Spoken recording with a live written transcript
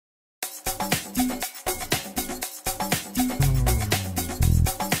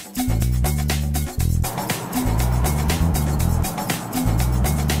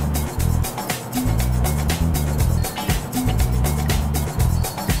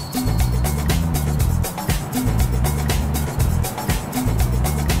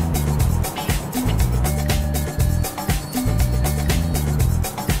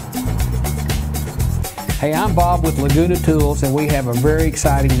Hey, I'm Bob with Laguna Tools, and we have a very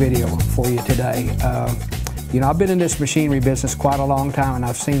exciting video for you today. You know, I've been in this machinery business quite a long time, and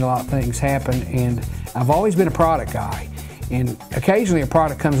I've seen a lot of things happen, and I've always been a product guy. And occasionally a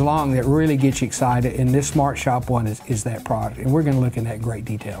product comes along that really gets you excited, and this Smart Shop one is that product, and we're going to look in that in great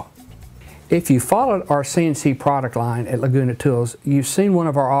detail. If you followed our CNC product line at Laguna Tools, you've seen one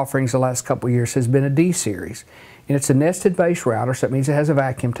of our offerings the last couple of years has been a D-Series. And it's a nested base router, so that means it has a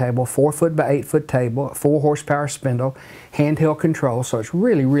vacuum table, 4-foot by 8-foot table, 4-horsepower spindle, handheld control, so it's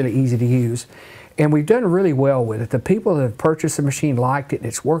really, really easy to use. And we've done really well with it. The people that have purchased the machine liked it, and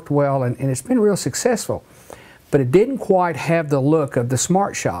it's worked well, and it's been real successful. But it didn't quite have the look of the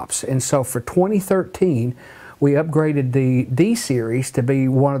Smart Shops, and so for 2013, we upgraded the D-Series to be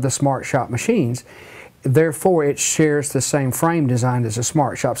one of the Smart Shop machines. Therefore, it shares the same frame design as the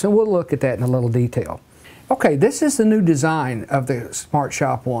Smart Shops, and we'll look at that in a little detail. Okay, this is the new design of the Smart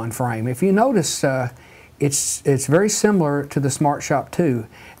Shop 1 frame. If you notice, it's very similar to the Smart Shop 2.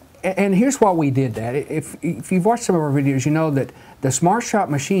 And here's why we did that. If you've watched some of our videos, you know that the Smart Shop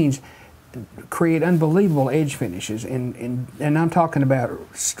machines create unbelievable edge finishes. And I'm talking about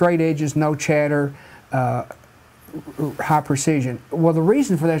straight edges, no chatter, high precision. Well, the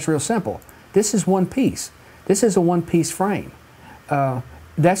reason for that's real simple. This is one piece. This is a one-piece frame.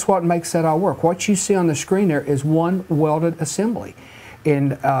 That's what makes that all work. What you see on the screen there is one welded assembly.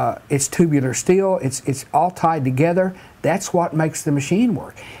 And it's tubular steel, it's all tied together. That's what makes the machine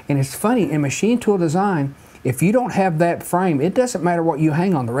work. And it's funny, in machine tool design, if you don't have that frame, it doesn't matter what you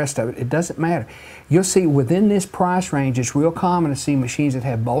hang on the rest of it, it doesn't matter. You'll see within this price range, it's real common to see machines that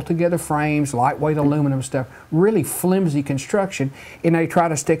have bolt together frames, lightweight aluminum stuff, really flimsy construction, and they try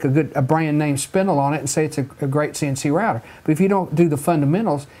to stick a brand name spindle on it and say it's a great CNC router. But if you don't do the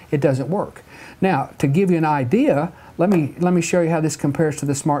fundamentals, it doesn't work. Now, to give you an idea, let me show you how this compares to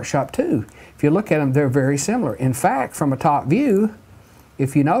the Smart Shop 2. If you look at them, they're very similar. In fact, from a top view,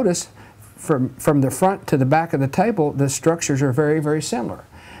 if you notice, from the front to the back of the table, the structures are very, very similar.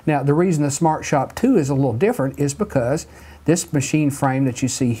 Now, the reason the Smart Shop 2 is a little different is because this machine frame that you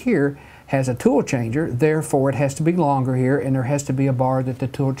see here has a tool changer, therefore it has to be longer here, and there has to be a bar that the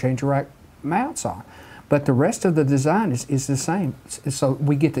tool changer rack mounts on. But the rest of the design is the same. So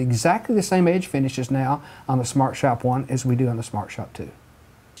we get exactly the same edge finishes now on the Smart Shop 1 as we do on the Smart Shop 2.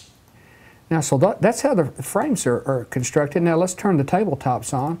 Now, so that's how the frames are constructed. Now, let's turn the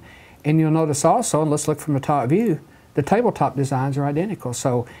tabletops on. And you'll notice also, and let's look from the top view, the tabletop designs are identical.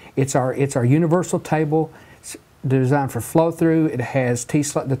 So it's our universal table designed for flow through. It has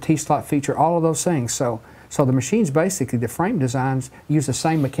the T-slot feature, all of those things. So the machines basically, the frame designs use the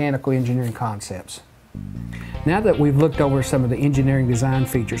same mechanical engineering concepts. Now that we've looked over some of the engineering design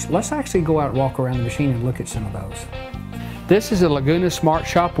features, let's actually go out and walk around the machine and look at some of those. This is a Laguna Smart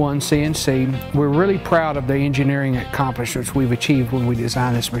Shop 1 CNC. We're really proud of the engineering accomplishments we've achieved when we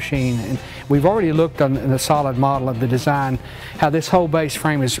designed this machine. And we've already looked on the solid model of the design, how this whole base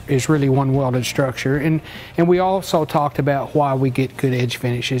frame is really one welded structure. And we also talked about why we get good edge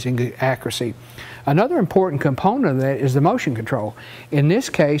finishes and good accuracy. Another important component of that is the motion control. In this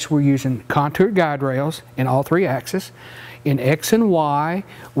case, we're using contoured guide rails in all 3 axes. In X and Y,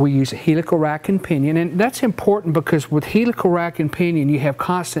 we use a helical rack and pinion, and that's important because with helical rack and pinion, you have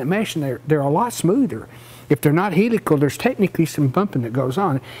constant mesh, and they're a lot smoother. If they're not helical, there's technically some bumping that goes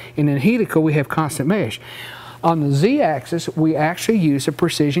on, and in helical, we have constant mesh. On the Z-axis, we actually use a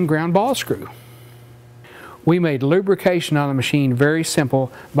precision ground ball screw. We made lubrication on the machine very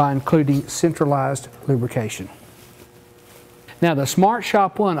simple by including centralized lubrication. Now, the Smart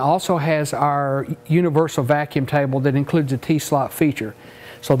Shop 1 also has our universal vacuum table that includes a T-slot feature.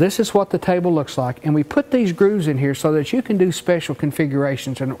 So this is what the table looks like, and we put these grooves in here so that you can do special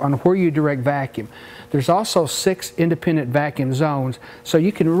configurations on where you direct vacuum. There's also 6 independent vacuum zones, so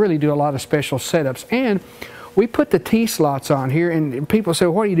you can really do a lot of special setups. And we put the T-slots on here, and people say,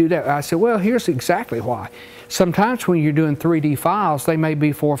 why do you do that? I said, well, here's exactly why. Sometimes when you're doing 3D files, they may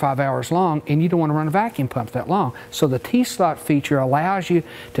be 4 or 5 hours long, and you don't want to run a vacuum pump that long. So the T-slot feature allows you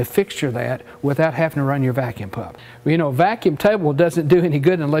to fixture that without having to run your vacuum pump. You know, vacuum table doesn't do any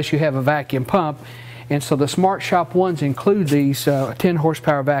good unless you have a vacuum pump, and so the Smart Shop 1s include these 10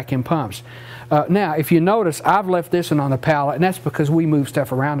 horsepower vacuum pumps. Now, if you notice, I've left this one on the pallet, and that's because we move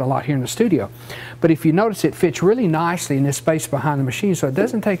stuff around a lot here in the studio. But if you notice, it fits really nicely in this space behind the machine, so it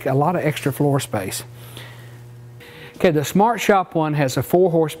doesn't take a lot of extra floor space. Okay, the Smart Shop 1 has a 4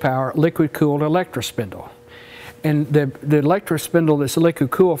 horsepower liquid-cooled electrospindle. And the electric spindle is liquid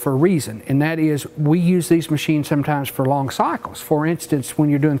cooled for a reason, and that is we use these machines sometimes for long cycles. For instance,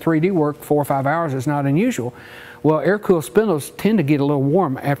 when you're doing 3D work, 4 or 5 hours is not unusual. Well, air-cooled spindles tend to get a little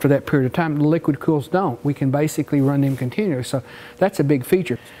warm after that period of time. The liquid cools don't. We can basically run them continuously, so that's a big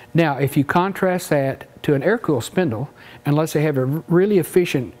feature. Now, if you contrast that to an air-cooled spindle, unless they have a really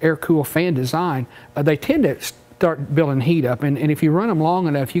efficient air-cooled fan design, they tend to start building heat up, and if you run them long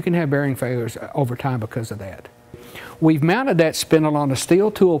enough, you can have bearing failures over time because of that. We've mounted that spindle on a steel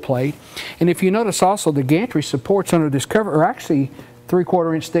tool plate, and if you notice also the gantry supports under this cover are actually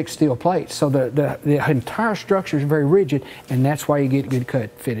 3/4 inch thick steel plates, so the entire structure is very rigid, and that's why you get good cut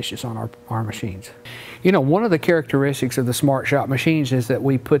finishes on our machines. You know, one of the characteristics of the Smart Shop machines is that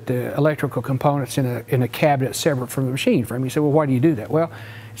we put the electrical components in a cabinet separate from the machine frame. You say, well, why do you do that? Well,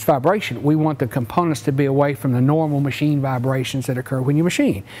 it's vibration. We want the components to be away from the normal machine vibrations that occur when you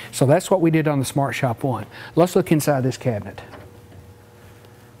machine. So that's what we did on the Smart Shop 1. Let's look inside this cabinet.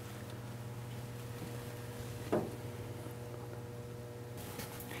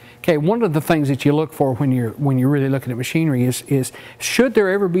 Okay, one of the things that you look for when you're really looking at machinery is should there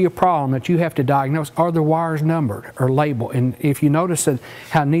ever be a problem that you have to diagnose, are the wires numbered or labeled? And if you notice that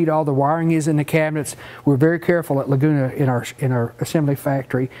how neat all the wiring is in the cabinets, we're very careful at Laguna in our assembly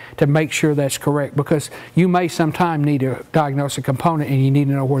factory to make sure that's correct, because you may sometime need to diagnose a component and you need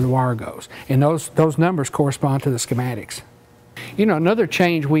to know where the wire goes. And those numbers correspond to the schematics. You know, another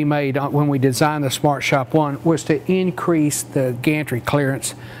change we made when we designed the Smart Shop 1 was to increase the gantry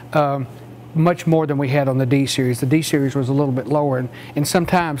clearance much more than we had on the D series. The D series was a little bit lower, and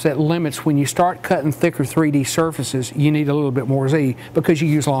sometimes that limits when you start cutting thicker 3D surfaces, you need a little bit more Z because you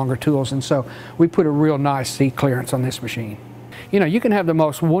use longer tools, and so we put a real nice Z clearance on this machine. You know, you can have the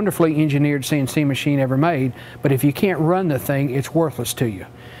most wonderfully engineered CNC machine ever made, but if you can't run the thing, it's worthless to you.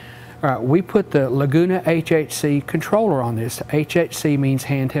 All right, we put the Laguna HHC controller on this. HHC means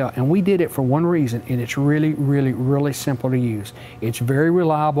handheld, and we did it for one reason, and it's really, really, really simple to use. It's very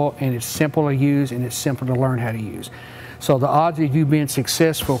reliable, and it's simple to use, and it's simple to learn how to use. So the odds of you being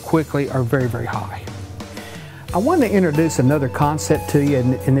successful quickly are very, very high. I wanted to introduce another concept to you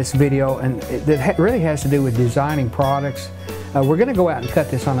in this video, and that really has to do with designing products. We're going to go out and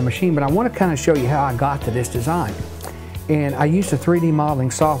cut this on a machine, but I want to kind of show you how I got to this design. And I used a 3D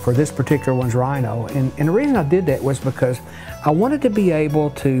modeling software. This particular one's Rhino, and the reason I did that was because I wanted to be able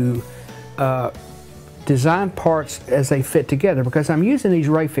to design parts as they fit together, because I'm using these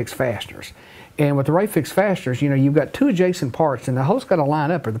ray fix fasteners. And with the ray fix fasteners, you know, you've got two adjacent parts and the hole's got to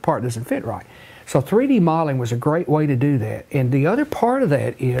line up or the part doesn't fit right. So 3D modeling was a great way to do that. And the other part of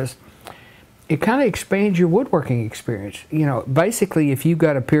that is it kind of expands your woodworking experience. You know, basically if you've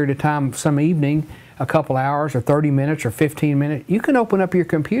got a period of time, some evening, a couple hours or 30 minutes or 15 minutes, you can open up your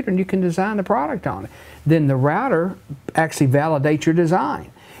computer and you can design the product on it. Then the router actually validates your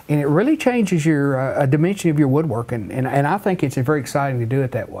design. And it really changes your a dimension of your woodworking, and I think it's very exciting to do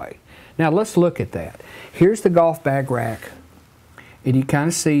it that way. Now let's look at that. Here's the golf bag rack, and you kind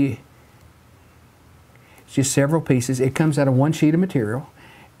of see it's just several pieces. It comes out of one sheet of material,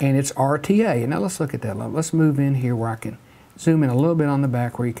 and it's RTA. And now let's look at that. Let's move in here where I can zoom in a little bit on the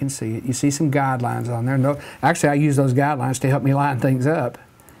back where you can see it. You see some guidelines on there. No, actually, I use those guidelines to help me line things up.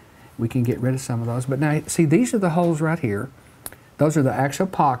 We can get rid of some of those. But now, see, these are the holes right here. Those are the actual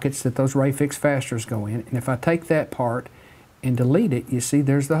pockets that those ray fix fasteners go in. And if I take that part and delete it, you see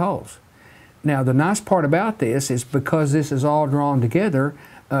there's the holes. Now, the nice part about this is because this is all drawn together,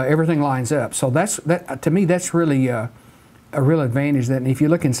 everything lines up. So that to me, that's really a real advantage. That, and if you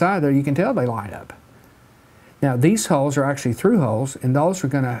look inside there, you can tell they line up. Now these holes are actually through holes, and those are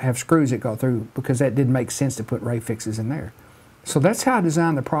going to have screws that go through because that didn't make sense to put ray fixes in there. So that's how I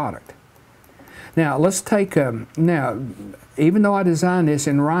designed the product. Now let's take, now even though I designed this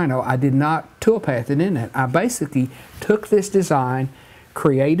in Rhino, I did not toolpath it in it. I basically took this design,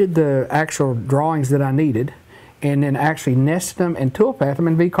 created the actual drawings that I needed, and then actually nested them and toolpathed them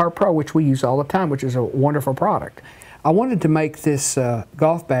in VCarve Pro, which we use all the time, which is a wonderful product. I wanted to make this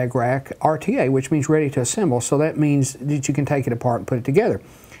golf bag rack RTA, which means ready to assemble, so that means that you can take it apart and put it together.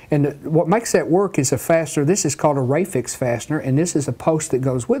 And what makes that work is a fastener. This is called a ray fix fastener, and this is a post that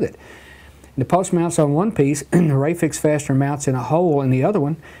goes with it. And the post mounts on one piece, and the ray fix fastener mounts in a hole in the other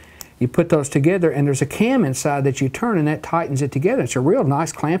one. You put those together, and there's a cam inside that you turn, and that tightens it together. It's a real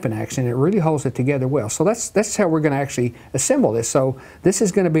nice clamping action. It really holds it together well. So that's how we're going to actually assemble this. So this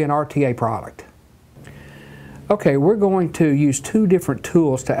is going to be an RTA product. Okay, we're going to use two different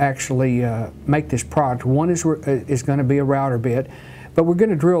tools to actually make this product. One is going to be a router bit, but we're going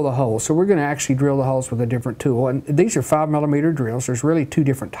to drill the holes. So we're going to actually drill the holes with a different tool. And these are 5mm drills. There's really two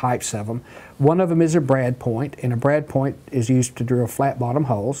different types of them. One of them is a brad point, and a brad point is used to drill flat bottom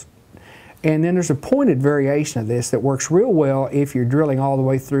holes. And then there's a pointed variation of this that works real well if you're drilling all the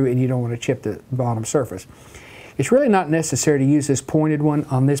way through and you don't want to chip the bottom surface. It's really not necessary to use this pointed one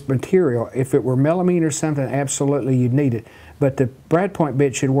on this material. If it were melamine or something, absolutely you'd need it. But the brad point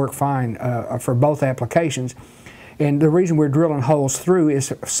bit should work fine for both applications. And the reason we're drilling holes through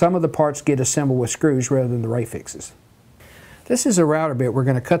is some of the parts get assembled with screws rather than the ray fixes. This is a router bit we're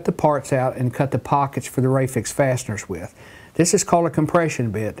going to cut the parts out and cut the pockets for the ray fix fasteners with. This is called a compression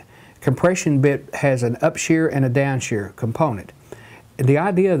bit. Compression bit has an up shear and a down shear component. The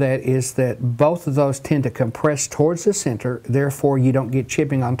idea of that is that both of those tend to compress towards the center, therefore you don't get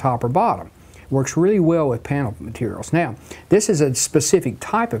chipping on top or bottom. Works really well with panel materials. Now, this is a specific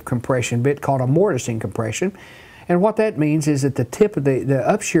type of compression bit called a mortising compression. And what that means is that the tip of the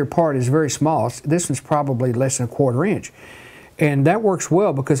up shear part is very small. This one's probably less than 1/4 inch. And that works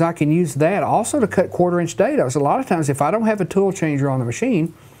well because I can use that also to cut 1/4 inch dados. A lot of times if I don't have a tool changer on the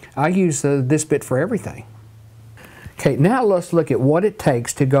machine, I use this bit for everything. Okay, now let's look at what it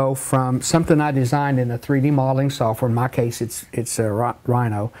takes to go from something I designed in a 3D modeling software, in my case it's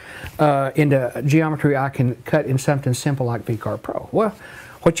Rhino, into geometry I can cut in something simple like VCarve Pro. Well,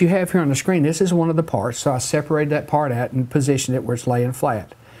 what you have here on the screen, this is one of the parts, so I separated that part out and positioned it where it's laying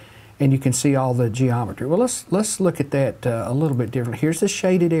flat. And you can see all the geometry. Well, let's look at that a little bit different. Here's the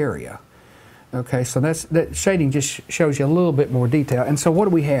shaded area. Okay, so that shading just shows you a little bit more detail. And so what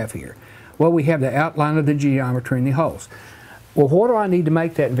do we have here? Well, we have the outline of the geometry in the holes. Well, what do I need to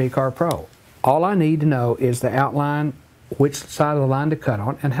make that in VCarve Pro? All I need to know is the outline, which side of the line to cut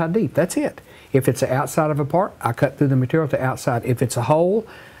on, and how deep. That's it. If it's the outside of a part, I cut through the material to the outside. If it's a hole,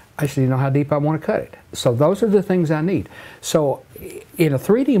 I just need to know how deep I want to cut it. So those are the things I need. So in a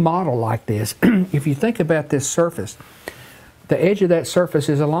 3D model like this, if you think about this surface, the edge of that surface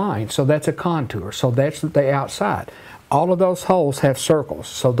is a line, so that's a contour, so that's the outside. All of those holes have circles,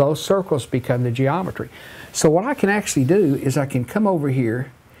 so those circles become the geometry. So what I can actually do is I can come over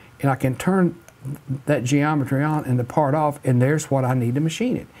here and I can turn that geometry on and the part off, and there's what I need to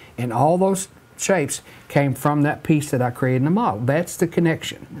machine it. And all those shapes came from that piece that I created in the model. That's the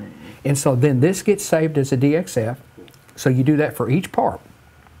connection. And so then this gets saved as a DXF, so you do that for each part.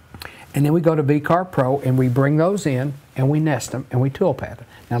 And then we go to VCarve Pro and we bring those in and we nest them and we toolpath them.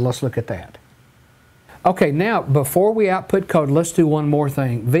 Now let's look at that. Okay, now before we output code, let's do one more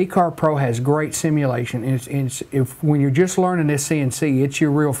thing. VCarve Pro has great simulation. When you're just learning this CNC, it's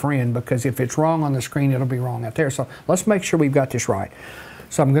your real friend, because if it's wrong on the screen, it'll be wrong out there. So let's make sure we've got this right.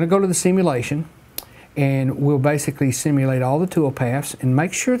 So I'm going to go to the simulation, and we'll basically simulate all the tool paths and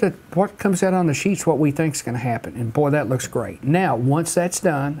make sure that what comes out on the sheet's what we think is going to happen. And boy, that looks great. Now, once that's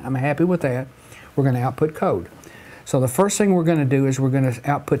done, I'm happy with that, we're going to output code. So the first thing we're going to do is we're going to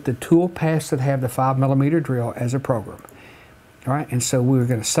output the tool paths that have the 5mm drill as a program. All right, and so we're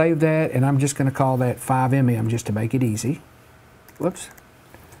going to save that, and I'm just going to call that 5mm just to make it easy. Whoops,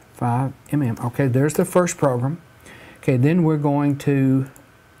 5mm. Okay, there's the first program. Okay, then we're going to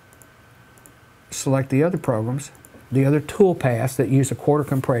select the other programs, the other tool paths that use a 1/4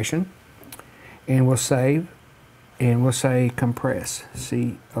 compression, and we'll save, and we'll say compress,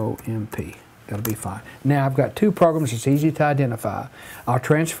 C-O-M-P. That'll be fine. Now I've got two programs that's easy to identify. I'll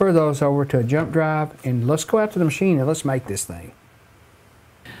transfer those over to a jump drive, and let's go out to the machine and let's make this thing.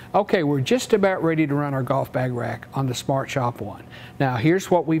 Okay, we're just about ready to run our golf bag rack on the Smart Shop 1. Now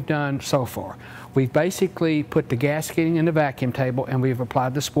here's what we've done so far. We've basically put the gasketing in the vacuum table and we've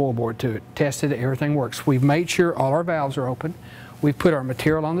applied the spoil board to it, tested that everything works. We've made sure all our valves are open. We've put our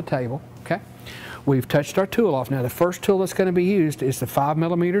material on the table, okay? We've touched our tool off. Now the first tool that's going to be used is the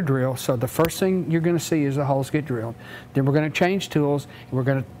 5mm drill, so the first thing you're going to see is the holes get drilled. Then we're going to change tools, and we're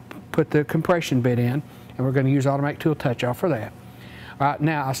going to put the compression bit in, and we're going to use automatic tool touch off for that. All right,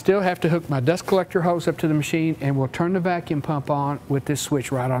 now I still have to hook my dust collector hose up to the machine, and we'll turn the vacuum pump on with this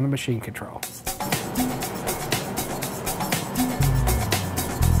switch right on the machine control.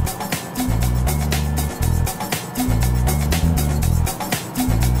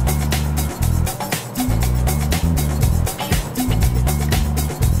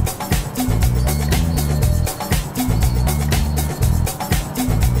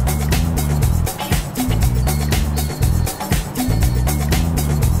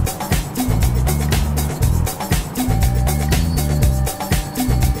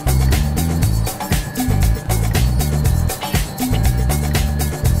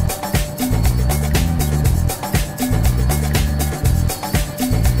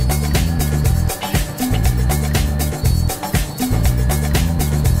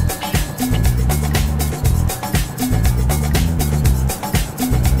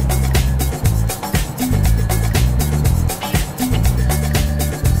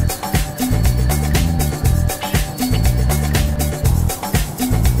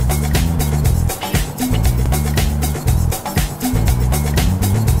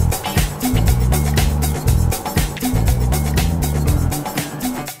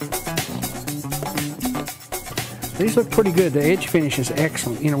 These look pretty good. The edge finish is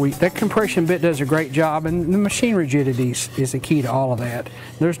excellent. You know, that compression bit does a great job, and the machine rigidity is the key to all of that.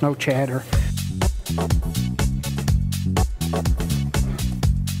 There's no chatter.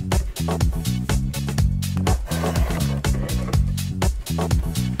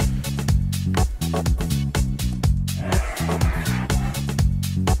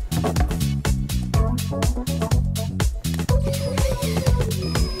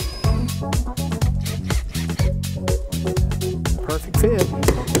 Perfect fit.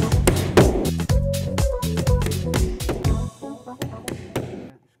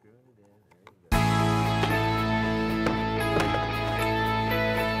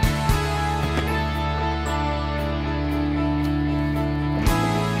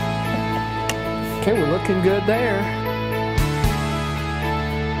 Okay, we're looking good there.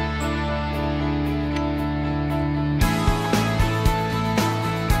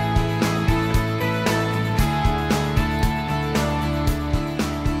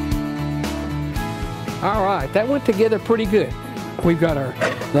 All right, that went together pretty good. We've got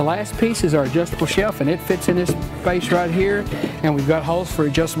the last piece is our adjustable shelf, and it fits in this space right here, and we've got holes for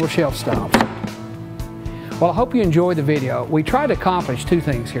adjustable shelf stops. Well, I hope you enjoyed the video. We tried to accomplish two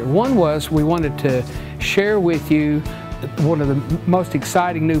things here. One was we wanted to share with you one of the most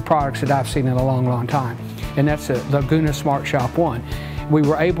exciting new products that I've seen in a long, long time, and that's the Laguna Smart Shop 1. We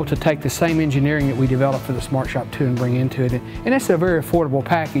were able to take the same engineering that we developed for the Smart Shop 2 and bring into it, and it's a very affordable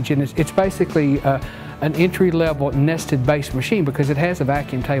package, and it's basically an entry-level nested base machine because it has a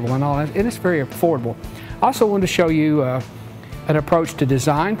vacuum table and all that, and it's very affordable. I also wanted to show you an approach to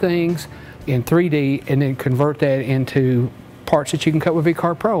design things in 3D and then convert that into parts that you can cut with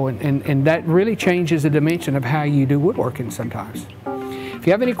VCarve Pro, and that really changes the dimension of how you do woodworking sometimes. If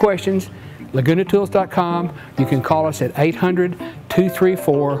you have any questions, LagunaTools.com. You can call us at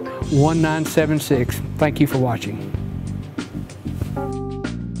 800-234-1976. Thank you for watching.